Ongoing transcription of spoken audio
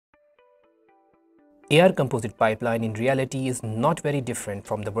AR composite pipeline in reality is not very different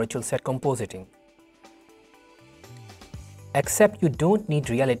from the virtual set compositing. Except you don't need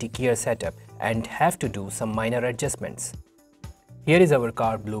reality gear setup and have to do some minor adjustments. Here is our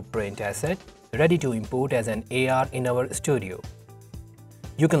car blueprint asset, ready to import as an AR in our studio.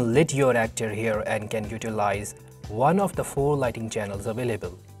 You can lit your actor here and can utilize one of the 4 lighting channels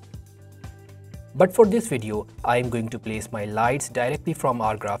available. But for this video, I am going to place my lights directly from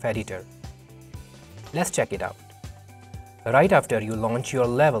our graph editor. Let's check it out. Right after you launch your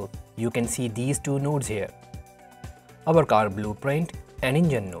level, you can see these 2 nodes here, our car blueprint and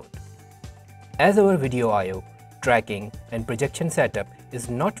engine node. As our video I/O, tracking and projection setup is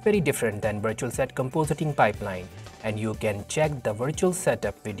not very different than virtual set compositing pipeline, and you can check the virtual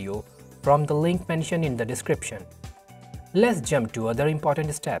setup video from the link mentioned in the description. Let's jump to other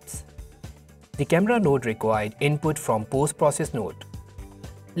important steps. The camera node required input from post-process node.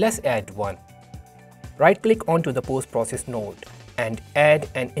 Let's add one. Right-click onto the post-process node and add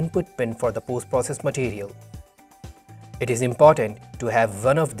an input pin for the post-process material. It is important to have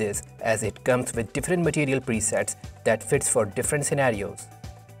one of these as it comes with different material presets that fits for different scenarios.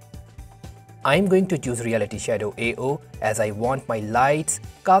 I am going to choose Reality Shadow AO as I want my lights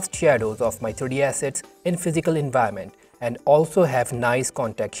cast shadows of my 3D assets in physical environment and also have nice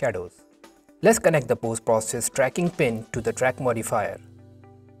contact shadows. Let's connect the post-process tracking pin to the track modifier.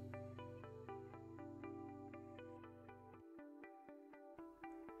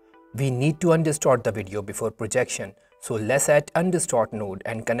 We need to undistort the video before projection, so let's add undistort node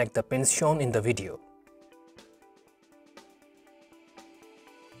and connect the pins shown in the video.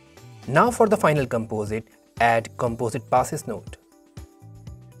 Now for the final composite, add composite passes node.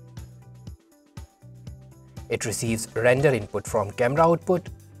 It receives render input from camera output,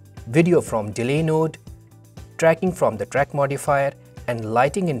 video from delay node, tracking from the track modifier, and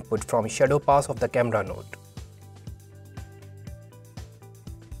lighting input from shadow pass of the camera node.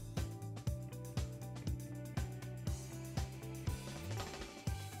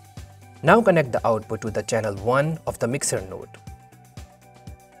 Now connect the output to the channel 1 of the mixer node.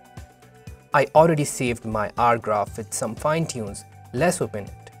 I already saved my R graph with some fine tunes. Let's open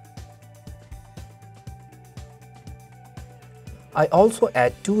it. I also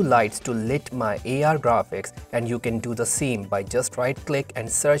add 2 lights to lit my AR graphics, and you can do the same by just right click and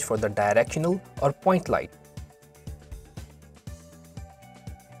search for the directional or point light.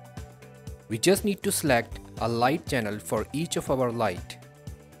 We just need to select a light channel for each of our light.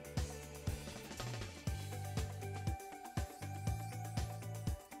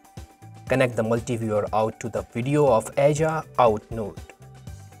 Connect the multi-viewer out to the video of Aja out node.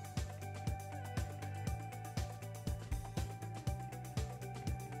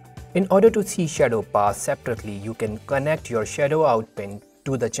 In order to see shadow pass separately, you can connect your shadow out pin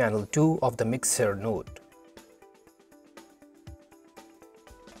to the channel 2 of the mixer node.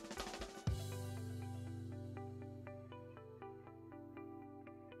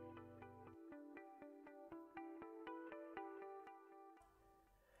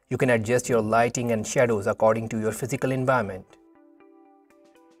 You can adjust your lighting and shadows according to your physical environment.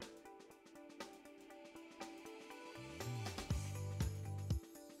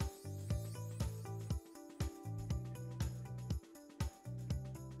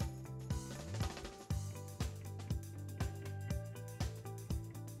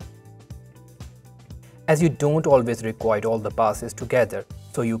 As you don't always require all the passes together,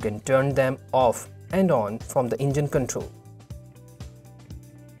 so you can turn them off and on from the engine control.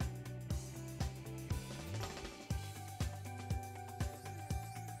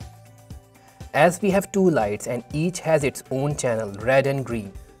 As we have 2 lights and each has its own channel, red and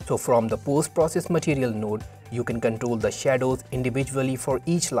green, so from the post-process material node, you can control the shadows individually for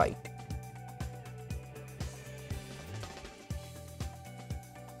each light.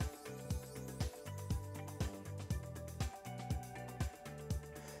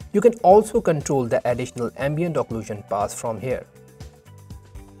 You can also control the additional ambient occlusion pass from here.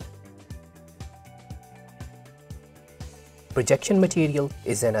 Projection material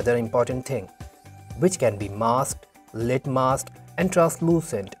is another important thing, which can be masked, lit masked, and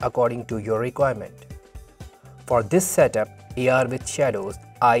translucent according to your requirement. For this setup, AR with shadows,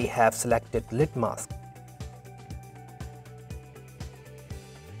 I have selected lit mask.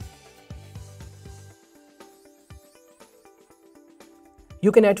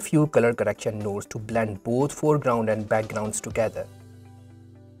 You can add few color correction nodes to blend both foreground and backgrounds together.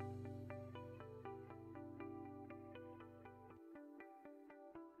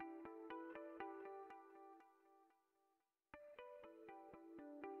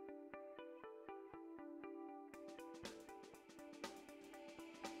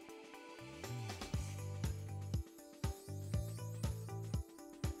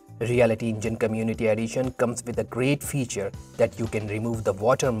 Reality Engine Community Edition comes with a great feature that you can remove the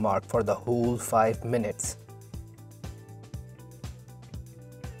watermark for the whole 5 minutes.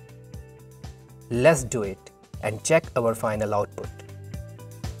 Let's do it and check our final output.